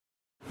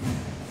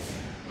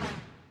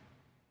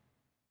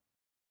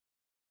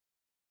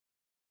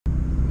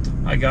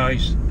Hi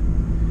guys,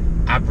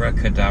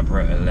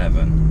 Abracadabra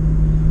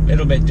 11.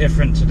 Little bit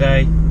different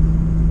today.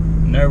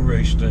 No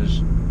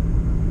roosters,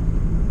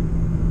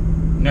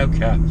 no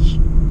cats.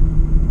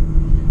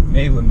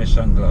 Me with my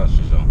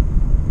sunglasses on,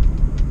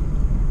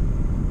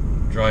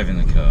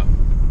 driving the car,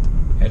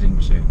 heading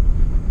to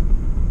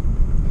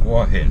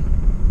Hua Hin.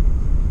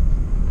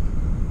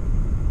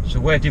 So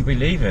where did we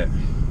leave it?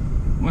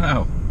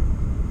 Well,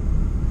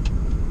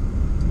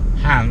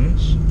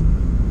 Hans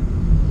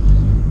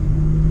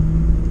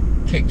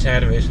kicked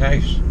out of his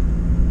house.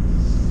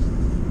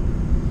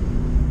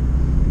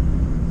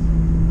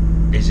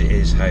 Is it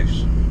his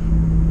house?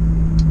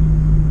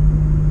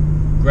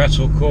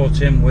 Gretel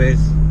caught him with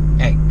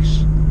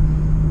X.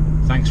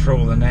 Thanks for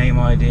all the name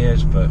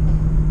ideas, but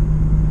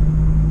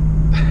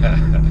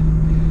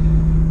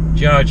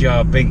Jar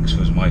Jar Binks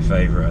was my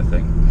favourite, I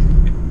think.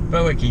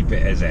 But we'll keep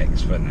it as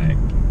X for now.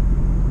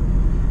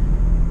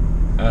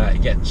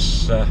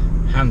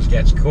 Hans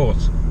gets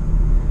caught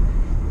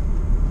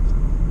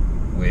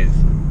with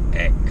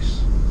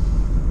X,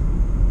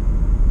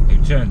 who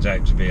turns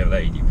out to be a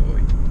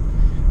ladyboy,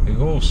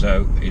 who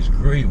also is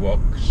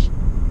Greewok's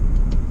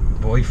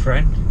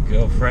boyfriend,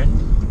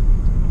 girlfriend,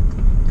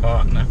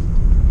 partner.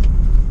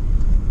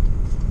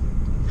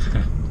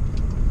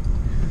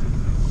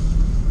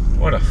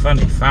 What a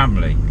funny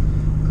family,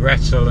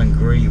 Gretel and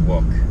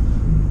Greewok.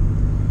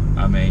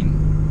 I mean,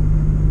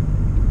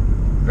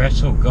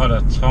 Gretel got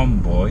a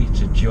tomboy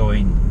to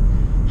join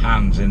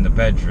Hans in the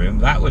bedroom.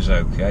 That was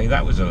okay,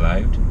 that was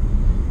allowed.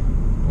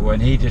 But when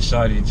he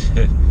decided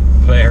to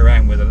play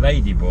around with a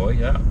ladyboy,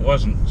 that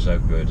wasn't so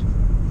good.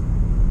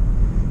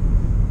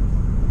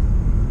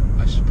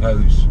 I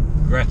suppose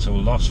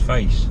Gretel lost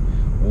face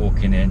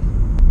walking in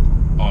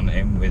on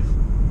him with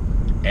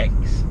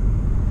X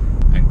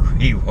and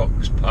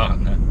Greewok's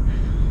partner.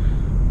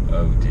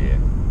 Oh dear.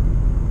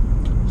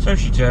 So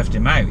she turfed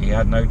him out. He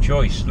had no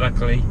choice.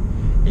 Luckily,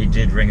 he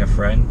did ring a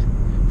friend.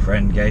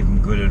 Friend gave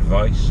him good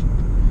advice.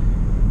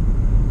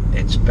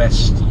 It's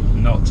best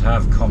not to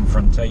have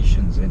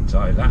confrontations in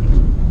Thailand,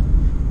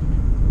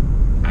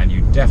 and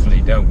you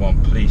definitely don't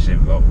want police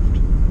involved.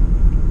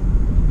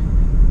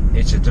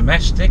 It's a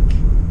domestic.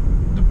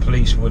 The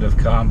police would have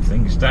calmed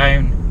things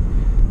down,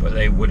 but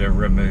they would have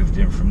removed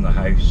him from the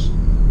house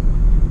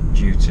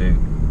due to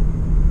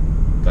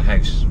the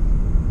house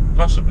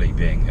possibly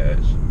being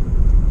hers.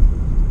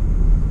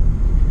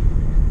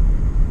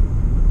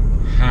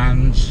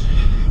 Hans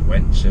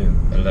went to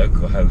a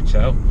local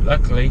hotel.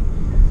 Luckily,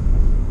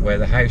 where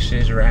the house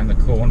is around the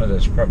corner,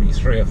 there's probably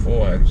 3 or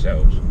 4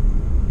 hotels.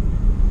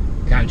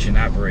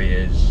 Kanchanaburi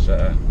is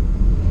a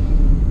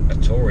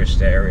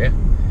tourist area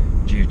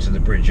due to the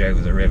bridge over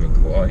the River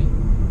Kwai,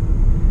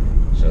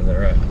 so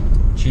there are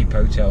cheap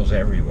hotels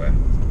everywhere.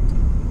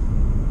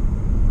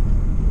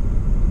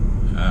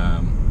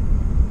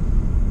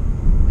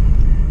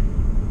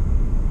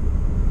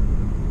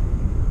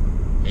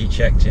 He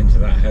checked into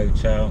that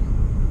hotel.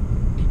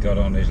 He got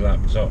on his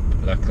laptop,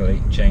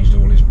 luckily changed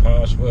all his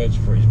passwords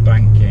for his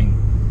banking,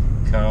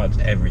 cards,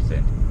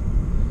 everything,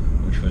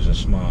 which was a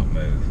smart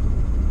move.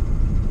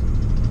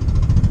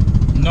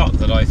 Not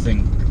that I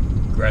think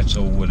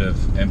Gretel would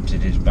have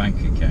emptied his bank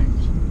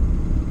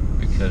account,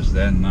 because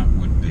then that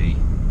would be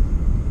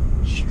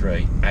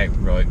straight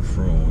outright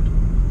fraud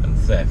and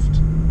theft,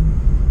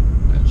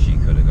 and she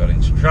could have got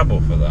into trouble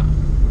for that.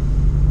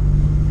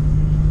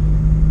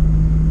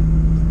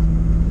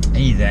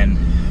 He then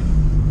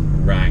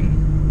rang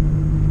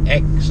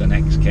X, and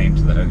X came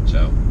to the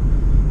hotel.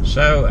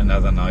 So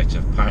another night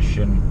of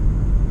passion.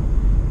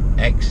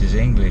 X's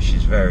English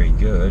is very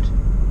good,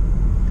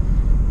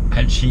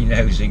 and she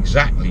knows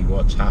exactly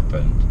what's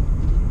happened,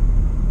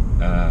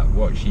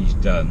 what she's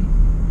done,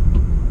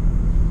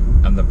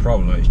 and the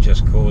problem it's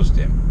just caused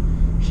him.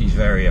 She's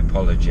very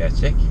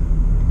apologetic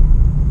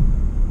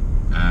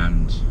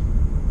and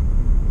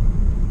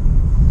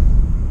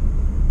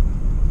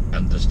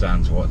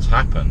understands what's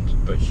happened,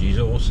 but she's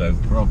also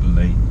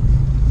probably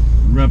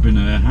rubbing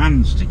her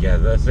hands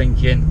together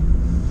thinking,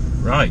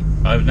 right,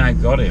 I've now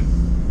got him,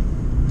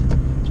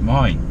 it's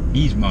mine,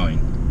 he's mine.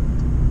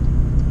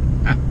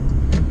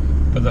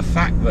 But the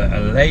fact that a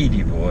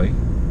ladyboy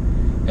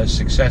has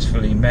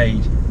successfully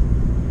made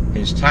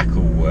his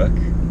tackle work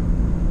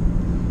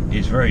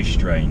is very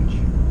strange,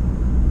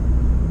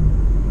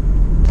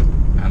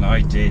 and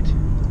I did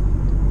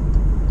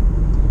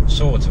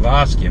sort of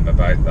ask him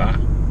about that,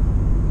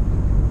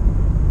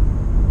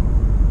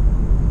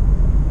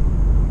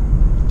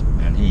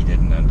 and he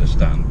didn't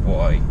understand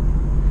why.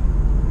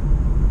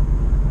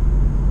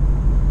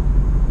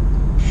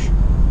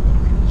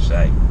 What can I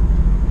say?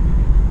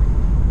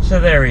 So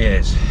there he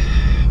is.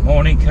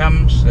 Morning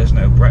comes, there's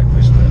no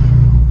breakfast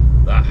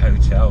at that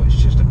hotel, it's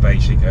just a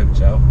basic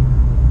hotel.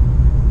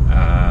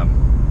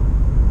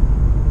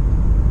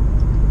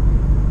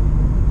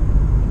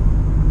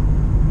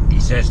 He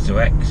says to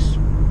X,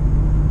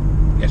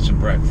 get some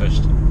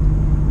breakfast,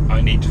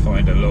 I need to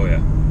find a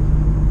lawyer.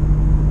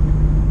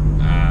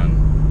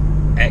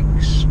 And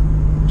X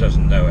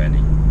doesn't know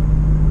any.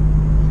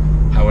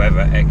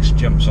 However, X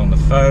jumps on the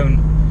phone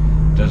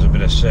does a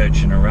bit of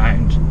searching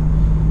around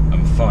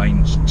and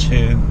finds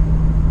 2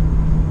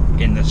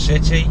 in the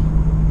city,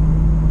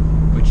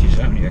 which is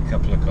only a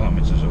couple of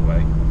kilometres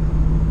away.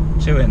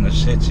 2 in the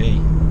city.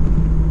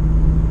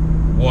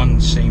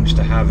 One seems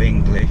to have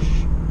English,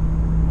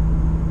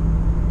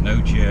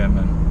 no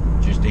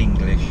German, just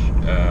English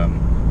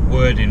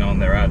wording on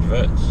their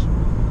adverts.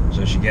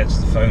 So she gets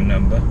the phone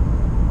number.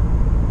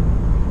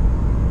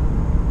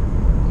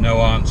 No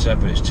answer,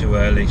 but it's too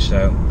early,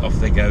 so off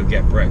they go,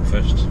 get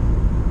breakfast.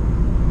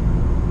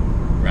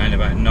 Round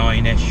about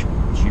 9ish,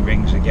 she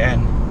rings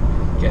again,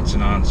 gets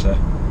an answer,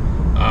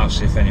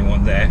 asks if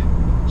anyone there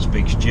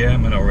speaks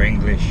German or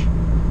English,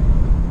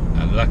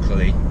 and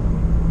luckily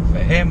for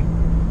him,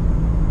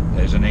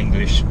 there's an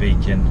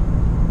English-speaking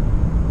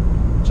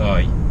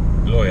Thai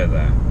lawyer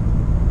there.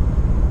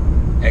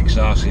 X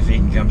asks if he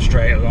can come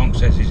straight along,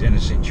 says he's in a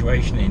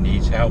situation, he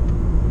needs help,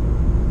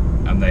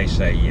 and they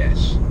say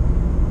yes.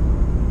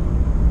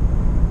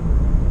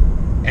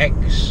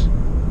 X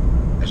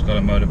has got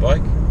a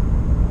motorbike,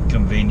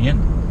 convenient,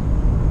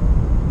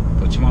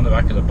 puts him on the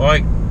back of the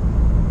bike,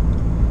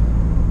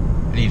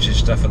 leaves his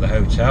stuff at the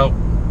hotel,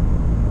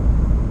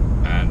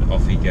 and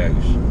off he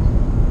goes.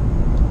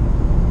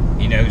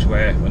 He knows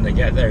where, when they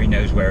get there, he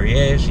knows where he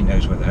is, he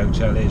knows where the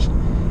hotel is.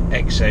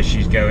 X says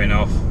she's going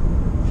off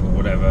for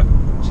whatever,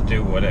 to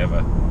do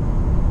whatever,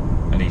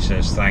 and he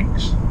says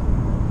thanks,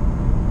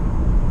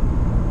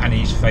 and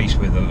he's faced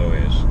with the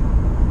lawyers.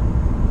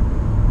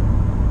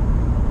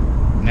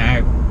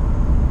 Now,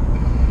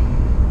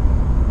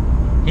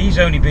 he's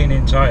only been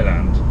in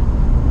Thailand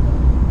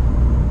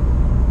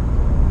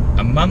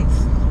a month.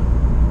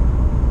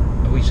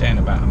 Are we saying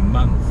about a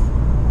month?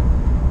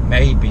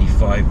 Maybe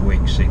 5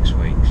 weeks, 6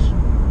 weeks.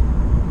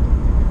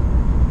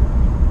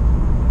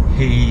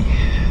 He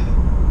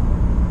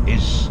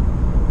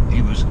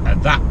was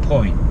at that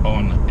point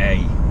on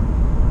a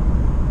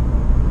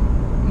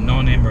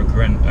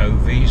non-immigrant O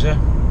visa,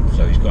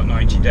 so he's got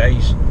 90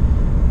 days,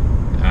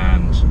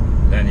 and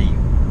then he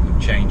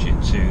would change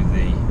it to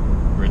the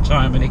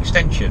retirement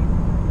extension.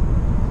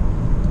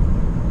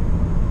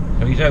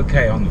 So he's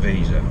okay on the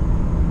visa.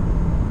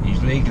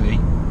 He's legally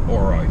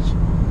alright.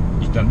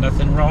 He's done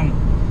nothing wrong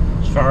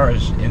as far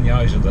as in the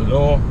eyes of the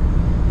law,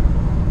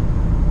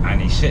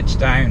 and he sits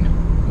down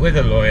with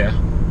a lawyer.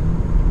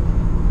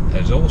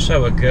 There's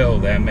also a girl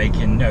there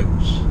making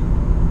notes,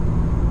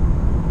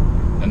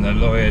 and the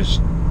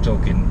lawyer's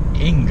talking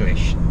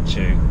English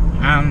to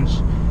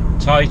hands,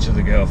 Thai to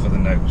the girl for the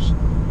notes,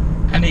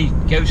 and he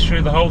goes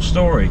through the whole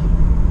story,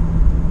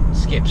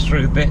 skips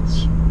through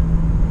bits,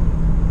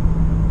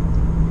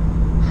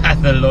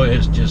 and the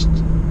lawyer's just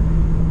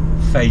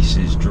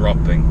faces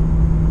dropping.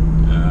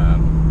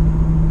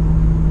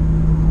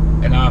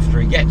 And after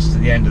he gets to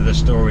the end of the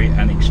story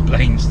and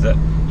explains that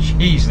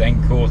she's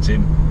then caught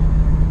him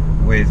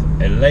with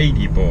a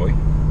lady boy,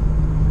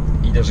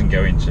 he doesn't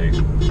go into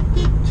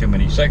too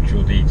many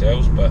sexual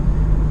details, but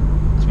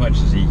as much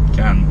as he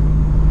can,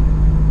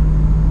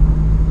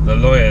 the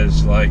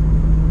lawyer's like,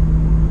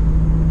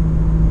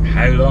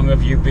 how long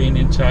have you been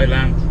in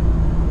Thailand?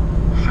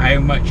 How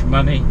much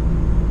money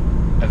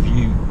have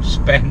you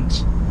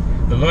spent?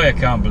 The lawyer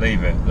can't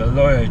believe it. The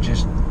lawyer is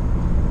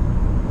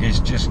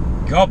just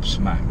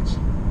gobsmacked.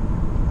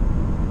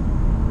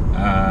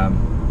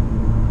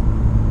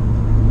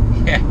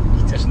 Yeah,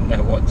 he doesn't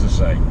know what to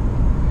say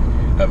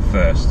at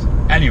first.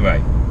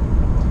 Anyway,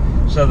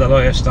 so the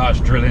lawyer starts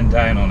drilling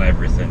down on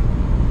everything,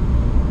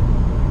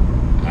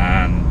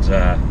 and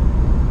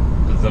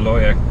the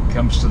lawyer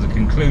comes to the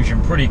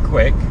conclusion pretty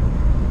quick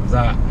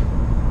that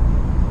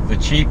the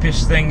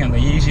cheapest thing and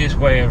the easiest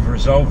way of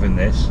resolving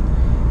this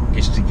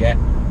is to get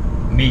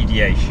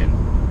mediation.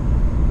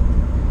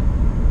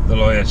 The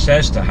lawyer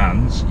says to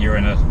Hans, you're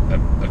in a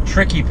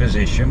tricky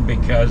position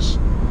because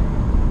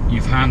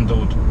you've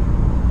handled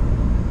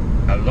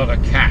a lot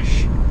of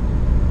cash.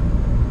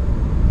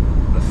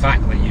 The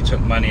fact that you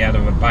took money out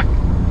of a bank,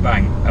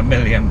 $1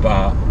 million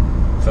baht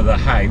for the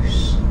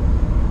house,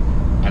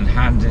 and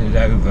handed it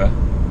over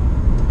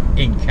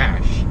in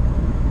cash,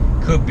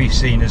 could be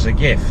seen as a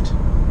gift,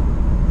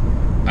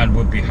 and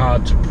would be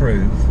hard to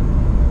prove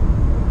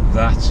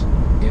that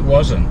it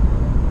wasn't.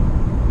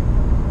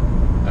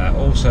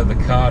 Also the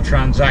car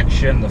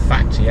transaction, the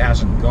fact he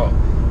hasn't got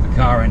the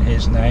car in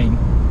his name,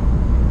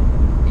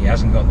 he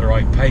hasn't got the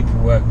right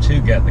paperwork to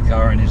get the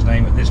car in his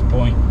name at this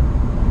point.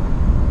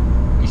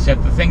 He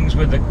said the things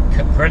with the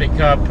credit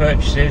card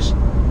purchases,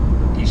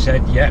 he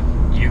said, yeah,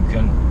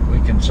 we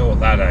can sort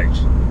that out.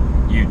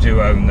 You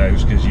do own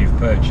those because you've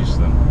purchased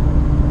them.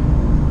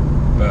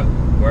 But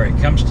where it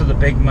comes to the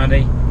big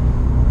money,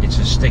 it's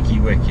a sticky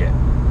wicket.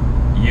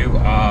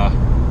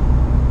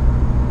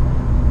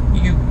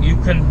 You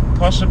can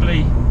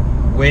possibly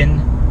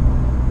win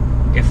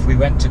if we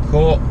went to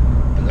court,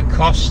 but the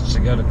costs to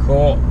go to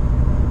court,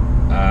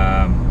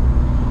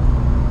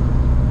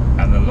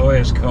 and the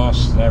lawyer's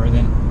costs and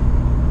everything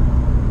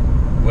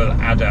will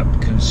add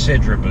up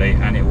considerably,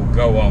 and it will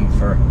go on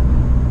for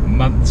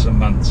months and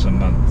months and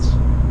months.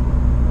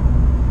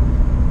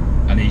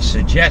 And he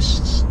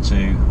suggests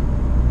to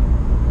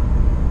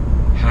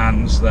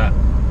Hans that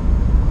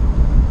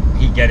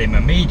he get him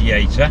a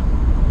mediator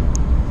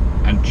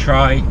and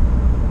try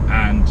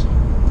and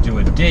do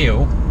a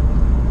deal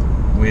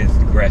with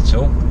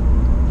Gretel,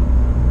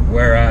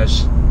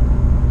 whereas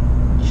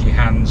she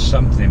hands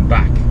something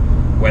back,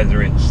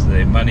 whether it's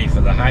the money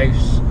for the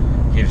house,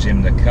 gives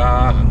him the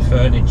car and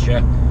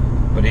furniture,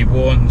 but he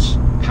warns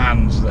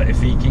Hans that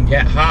if he can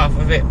get half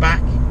of it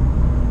back,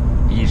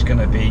 he's going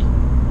to be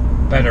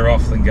better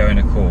off than going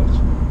to court.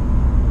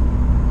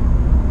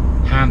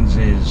 Hans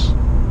is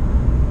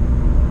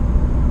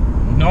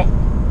not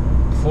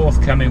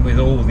forthcoming with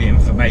all the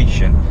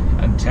information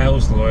and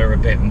tells the lawyer a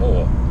bit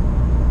more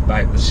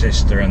about the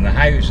sister and the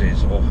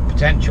houses, or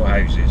potential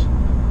houses.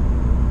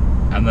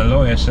 And the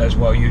lawyer says,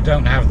 well, you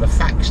don't have the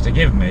facts to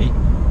give me,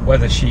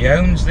 whether she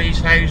owns these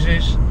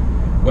houses,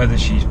 whether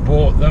she's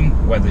bought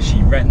them, whether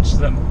she rents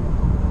them,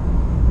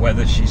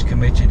 whether she's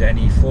committed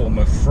any form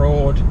of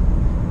fraud,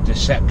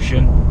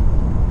 deception.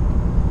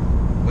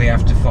 We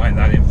have to find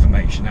that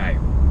information out.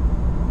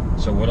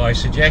 So what I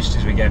suggest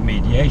is we get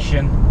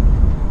mediation,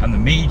 and the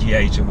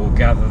mediator will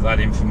gather that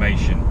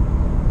information,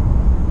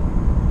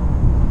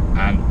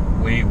 and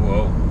we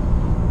will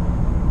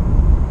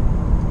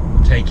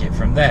take it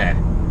from there.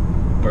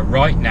 But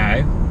right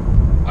now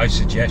I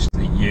suggest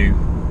that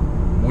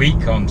we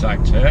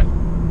contact her.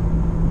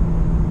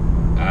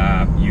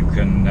 You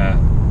can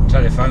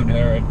telephone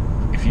her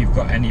if you've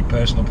got any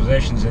personal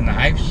possessions in the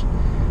house,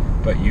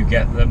 but you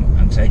get them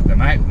and take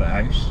them out of the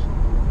house.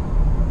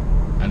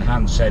 And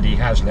Hans said he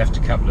has left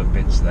a couple of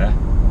bits there,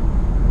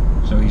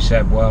 so he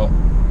said, well,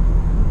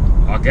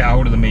 I'll get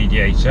hold of the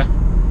mediator.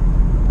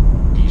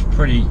 He's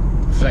pretty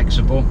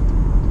flexible.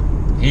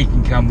 He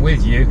can come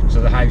with you to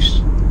the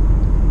house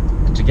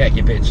to get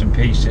your bits and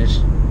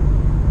pieces,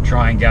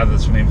 try and gather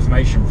some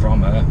information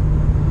from her,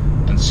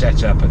 and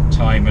set up a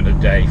time and a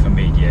day for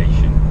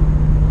mediation.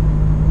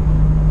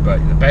 But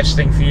the best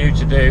thing for you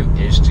to do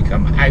is to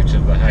come out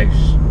of the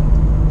house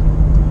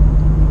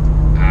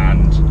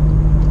and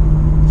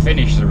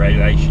finish the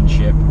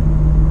relationship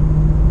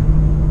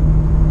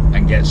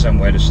and get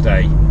somewhere to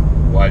stay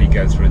while you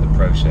go through the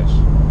process.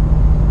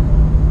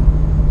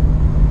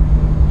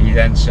 He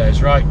then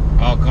says, right,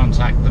 I'll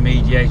contact the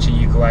mediator,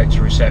 you go out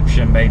to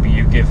reception, maybe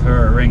you give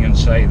her a ring and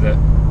say that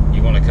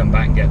you want to come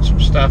back and get some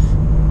stuff,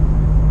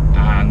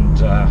 and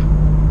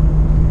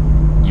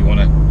you want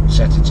to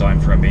set a time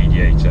for a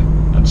mediator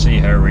and see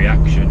her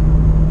reaction.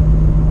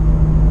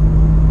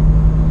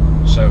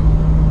 So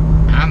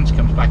Hans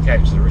comes back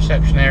out to the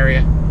reception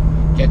area,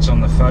 gets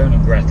on the phone,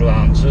 and Gretel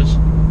answers,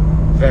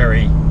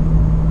 very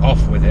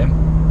off with him,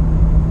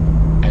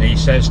 and he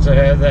says to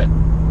her that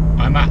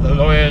I'm at the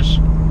lawyer's,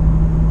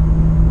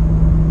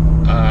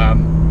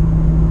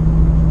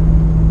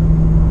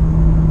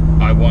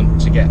 I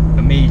want to get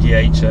a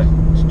mediator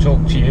to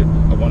talk to you,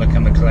 I want to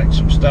come and collect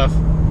some stuff,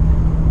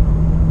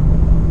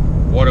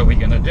 what are we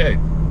going to do?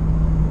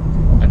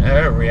 And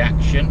her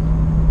reaction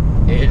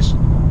is,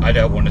 I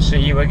don't want to see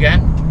you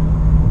again,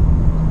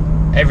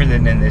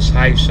 everything in this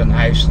house and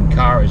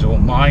car is all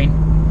mine.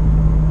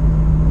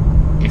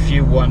 If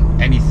you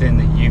want anything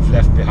that you've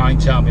left behind,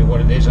 tell me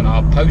what it is and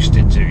I'll post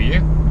it to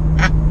you.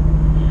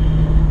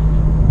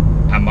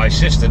 And my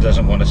sister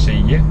doesn't want to see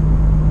you,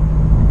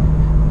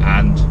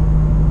 and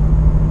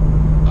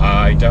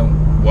I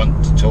don't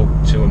want to talk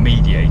to a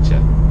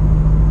mediator.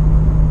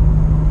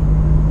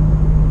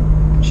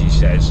 She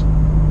says,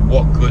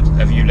 what good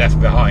have you left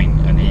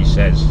behind? And he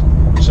says,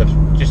 so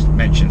just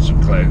mention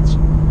some clothes.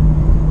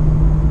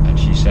 And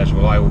she says,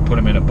 well, I will put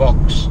them in a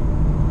box.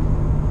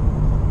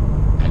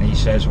 And he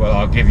says, well,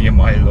 I'll give you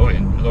my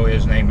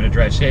lawyer's name and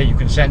address here, you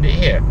can send it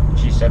here.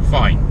 She said,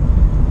 fine.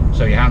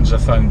 So he hands the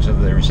phone to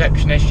the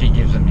receptionist, she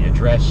gives him the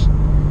address,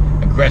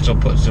 and Gretel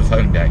puts the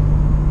phone down.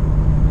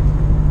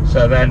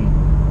 So then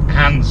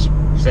Hans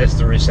says to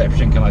the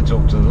reception, can I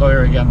talk to the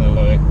lawyer again? The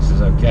lawyer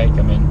says, okay,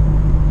 come in.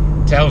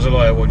 Tells the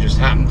lawyer what just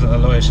happened, and the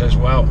lawyer says,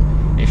 well,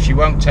 if she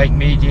won't take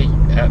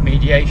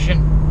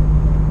mediation,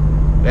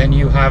 then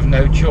you have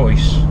no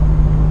choice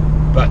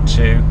but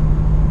to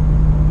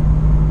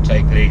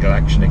take legal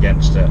action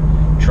against her,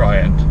 try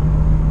and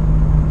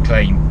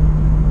claim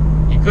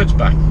your goods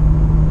back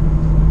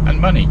and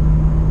money.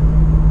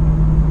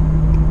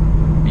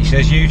 He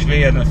says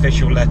usually an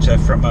official letter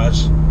from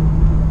us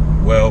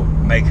will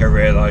make her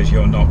realise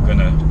you're not going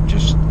to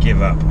just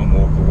give up and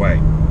walk away.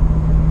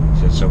 He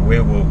said, so we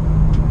will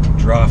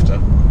draft it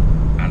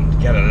and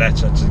get a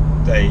letter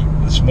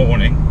this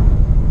morning.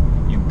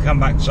 You can come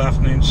back this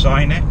afternoon,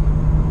 sign it,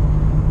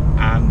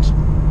 and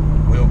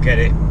we'll get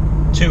it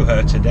to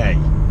her today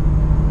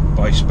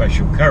by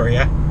special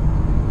courier,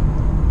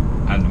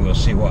 and we'll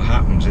see what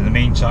happens. In the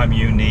meantime,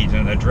 you need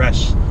an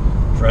address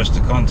for us to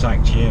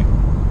contact you,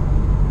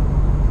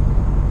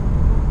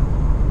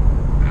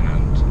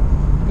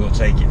 and we'll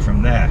take it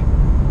from there.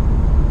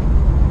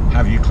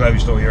 Have you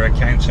closed all your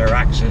accounts, her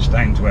access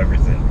down to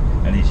everything?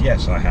 And he's,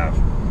 yes, I have.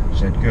 I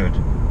said, good.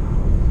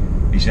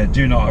 He said,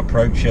 do not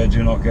approach her,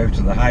 do not go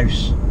to the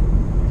house,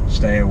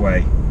 stay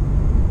away.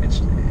 It's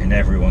in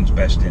everyone's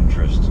best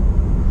interest.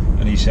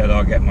 and he said,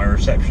 I'll get my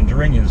reception to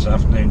ring you this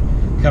afternoon,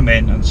 come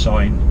in and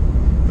sign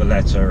the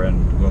letter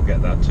and we'll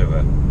get that to her.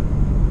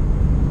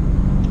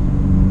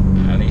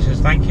 And he says,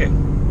 thank you.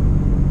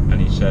 And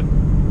he said,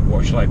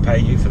 what shall I pay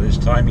you for this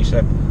time? He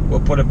said,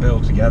 we'll put a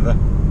bill together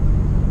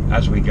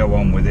as we go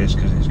on with this,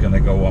 because it's going to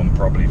go on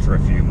probably for a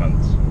few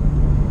months.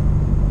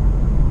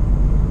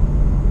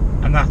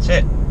 And that's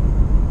it.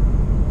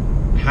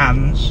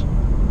 Hans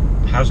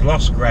has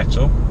lost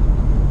Gretel.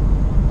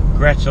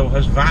 Gretel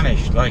has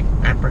vanished like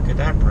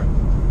abracadabra,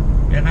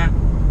 you know.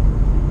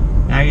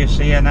 Now you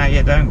see her, now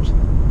you don't.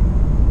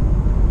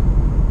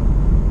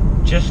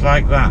 Just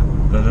like that,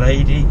 the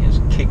lady has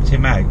kicked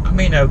him out. I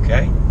mean,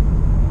 okay,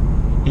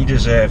 he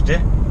deserved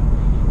it.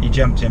 He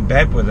jumped in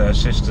bed with her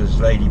sister's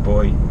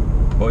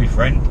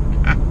boyfriend,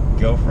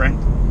 girlfriend.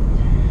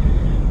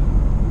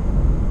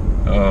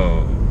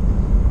 Oh,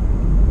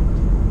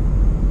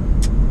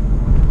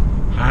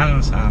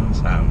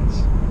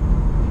 Hans.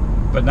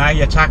 But now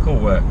your tackle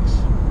works.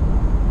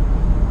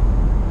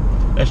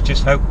 Let's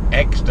just hope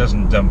X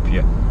doesn't dump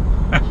you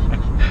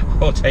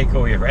or take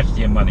all your rest of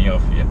your money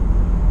off you.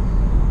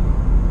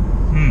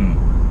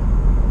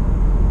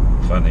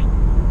 Funny.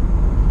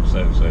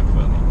 So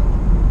funny.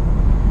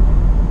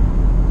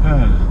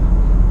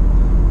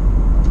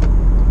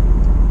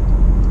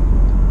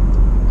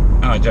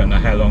 I don't know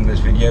how long this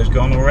video's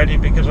gone already,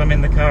 because I'm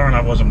in the car and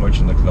I wasn't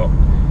watching the clock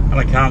and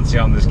I can't see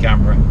on this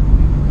camera.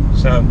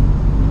 So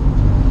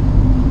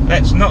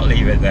let's not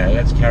leave it there,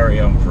 let's carry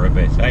on for a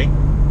bit, eh?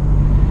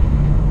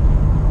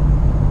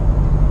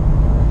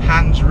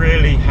 Hans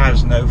really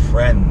has no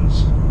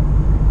friends,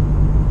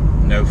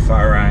 no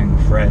Farang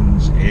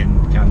friends in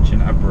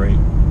Kanchanaburi.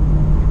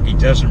 He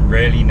doesn't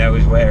really know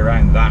his way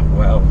around that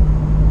well,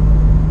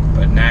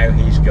 but now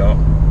he's got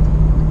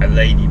a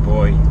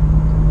ladyboy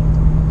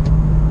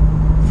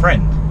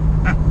friend.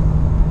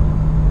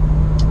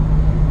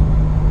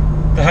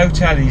 The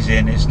hotel he's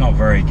in is not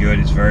very good,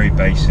 it's very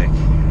basic.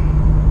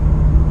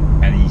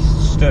 And he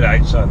stood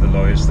outside the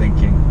lawyers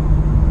thinking,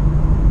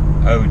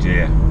 oh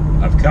dear,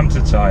 I've come to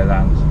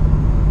Thailand,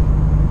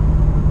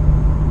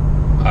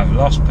 I've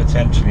lost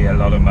potentially a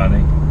lot of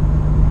money,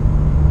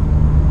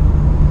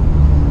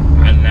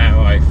 and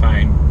now I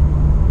find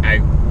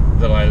out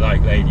that I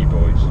like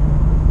ladyboys.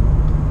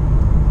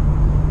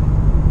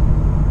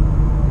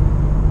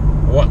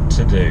 What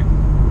to do?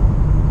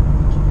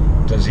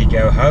 Does he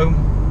go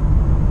home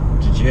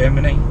to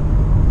Germany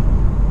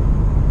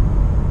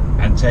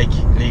and take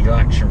legal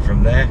action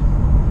from there,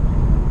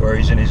 where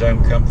he's in his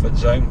own comfort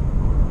zone?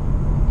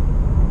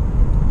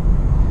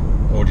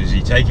 Or does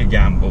he take a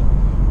gamble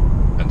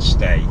and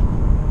stay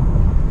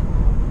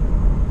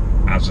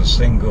as a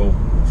single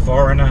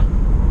foreigner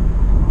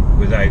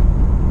without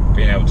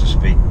being able to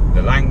speak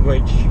the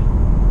language,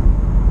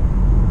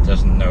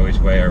 doesn't know his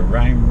way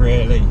around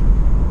really?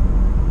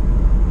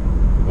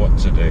 What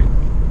to do?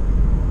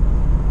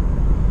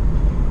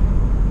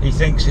 He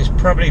thinks it's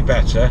probably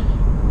better,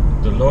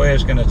 the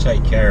lawyer's going to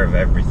take care of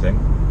everything,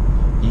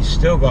 he's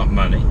still got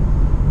money,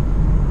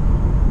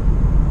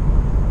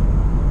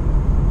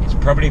 it's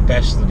probably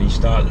best that he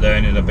start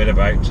learning a bit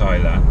about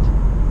Thailand,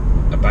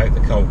 about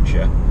the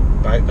culture,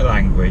 about the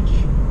language,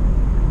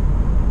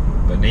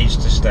 but needs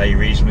to stay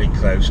reasonably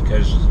close,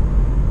 because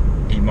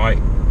he might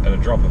at a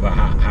drop of a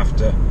hat have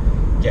to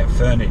get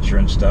furniture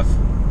and stuff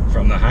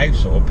from the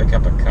house, or pick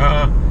up a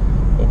car,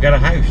 or get a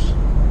house.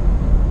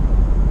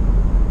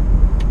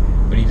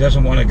 But he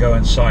doesn't want to go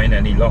and sign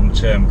any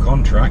long-term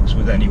contracts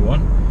with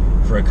anyone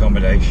for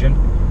accommodation,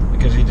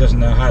 because he doesn't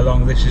know how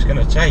long this is going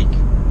to take.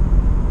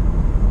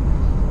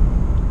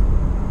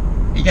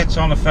 He gets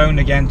on the phone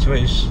again to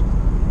his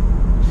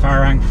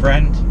Farang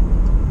friend,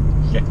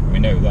 yeah, we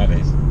know who that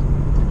is,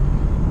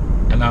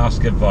 and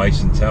asks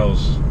advice and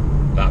tells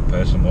that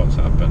person what's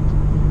happened.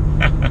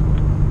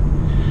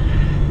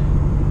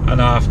 And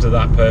after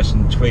that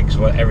person twigs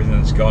what everything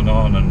that's gone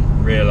on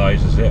and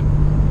realises it,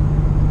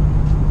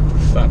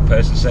 that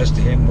person says to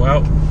him,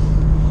 well,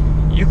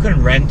 you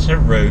can rent a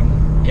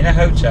room in a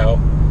hotel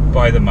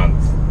by the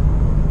month.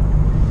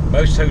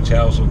 Most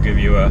hotels will give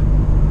you a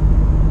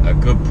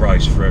good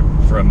price for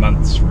a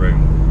month's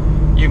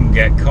room. You can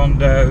get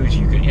condos,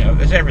 you can,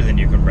 there's everything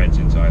you can rent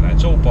in Thailand.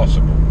 It's all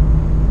possible.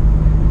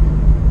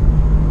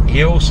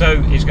 He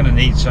also is going to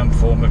need some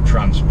form of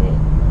transport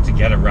to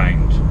get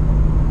around.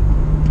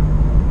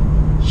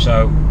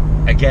 So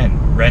again,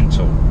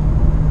 rental.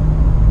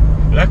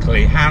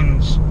 Luckily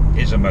Hans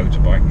is a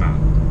motorbike man.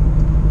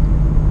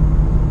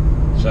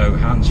 So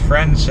Hans'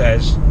 friend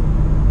says,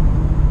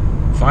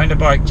 find a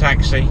bike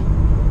taxi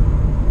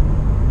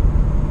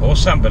or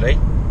somebody,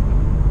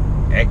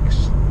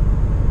 X,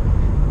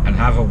 and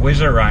have a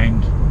whiz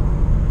around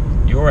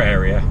your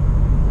area,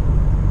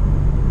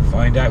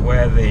 find out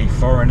where the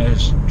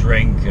foreigners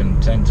drink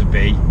and tend to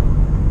be,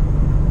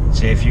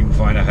 see if you can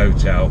find a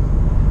hotel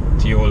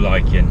to your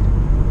liking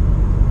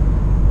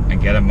and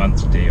get a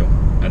month's deal,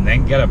 and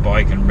then get a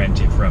bike and rent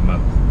it for a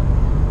month.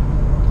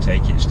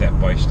 Take it step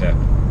by step.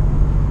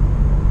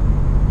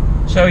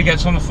 So he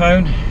gets on the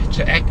phone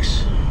to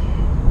X,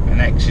 and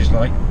X is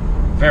like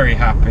very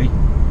happy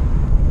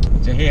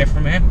to hear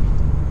from him.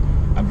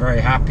 I'm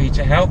very happy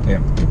to help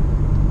him.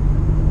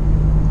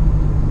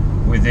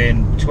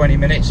 Within 20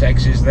 minutes,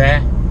 X is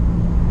there.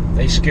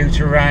 They scoot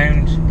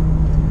around,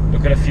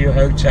 look at a few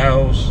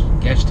hotels,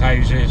 guest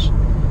houses,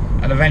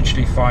 and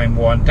eventually find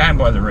one down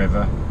by the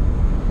river,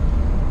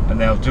 and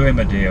they'll do him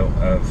a deal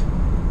of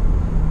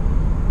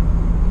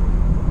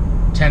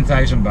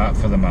 10,000 baht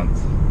for the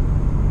month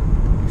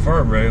for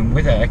a room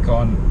with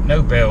aircon,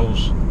 no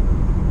bills,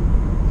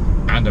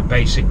 and a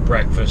basic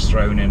breakfast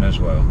thrown in as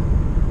well.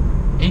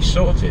 He's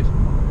sorted.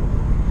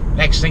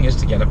 Next thing is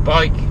to get a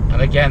bike,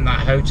 and again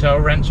that hotel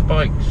rents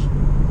bikes,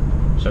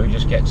 so he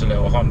just gets a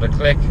little Honda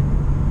Click,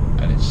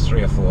 and it's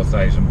 3,000 or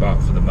 4,000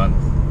 baht for the month.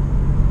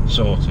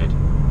 Sorted.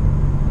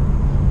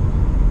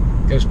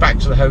 Goes back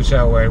to the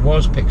hotel where he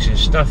was, picks his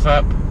stuff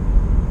up,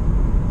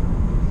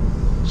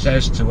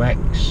 says to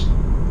X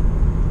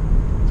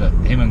that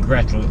him and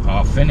Gretel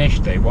are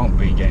finished, they won't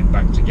be getting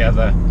back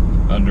together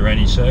under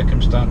any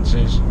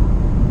circumstances.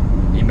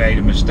 He made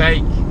a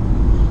mistake,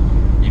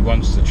 he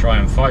wants to try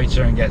and fight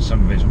her and get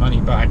some of his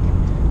money back.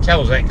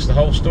 Tells X the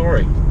whole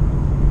story,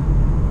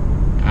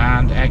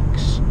 and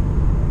X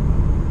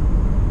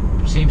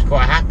seems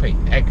quite happy.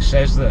 X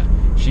says that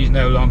she's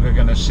no longer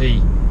going to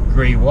see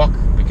Wok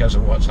because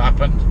of what's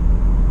happened,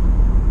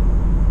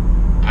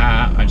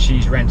 and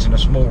she's renting a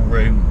small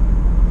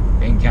room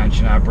in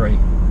Kanchanaburi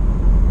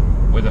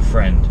with a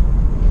friend.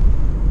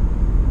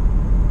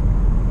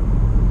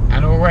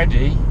 And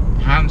already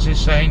Hans is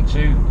saying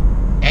to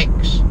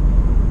X,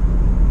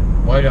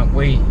 why don't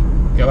we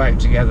go out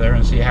together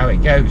and see how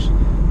it goes?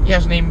 He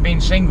hasn't even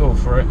been single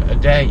for a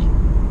day,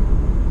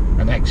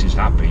 and X is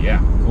happy,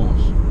 yeah, of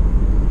course.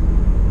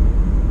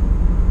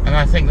 And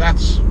I think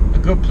that's a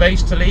good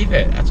place to leave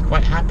it. That's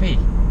quite happy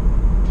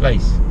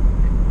place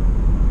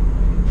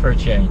for a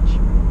change.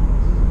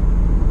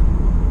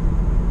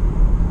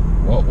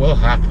 What will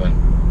happen?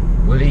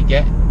 Will he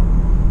get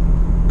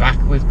back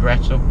with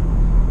Gretel?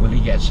 Will he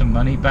get some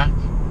money back?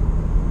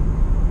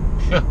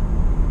 Sure.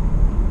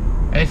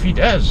 And if he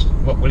does,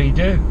 what will he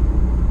do?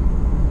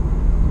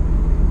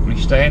 Will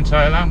he stay in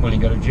Thailand? Will he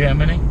go to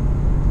Germany?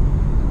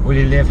 Will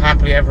he live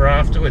happily ever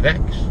after with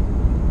X?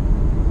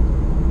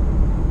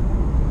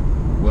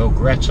 Will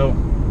Gretel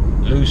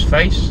lose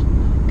face?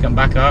 Come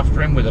back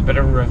after him with a bit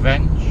of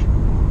revenge?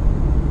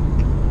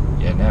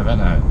 You never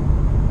know.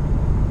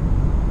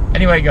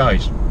 Anyway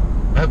guys,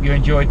 I hope you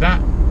enjoyed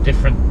that.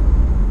 Different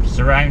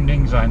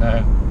surroundings, I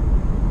know.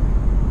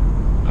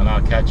 And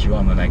I'll catch you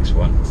on the next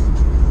one.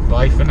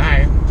 Bye for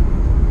now.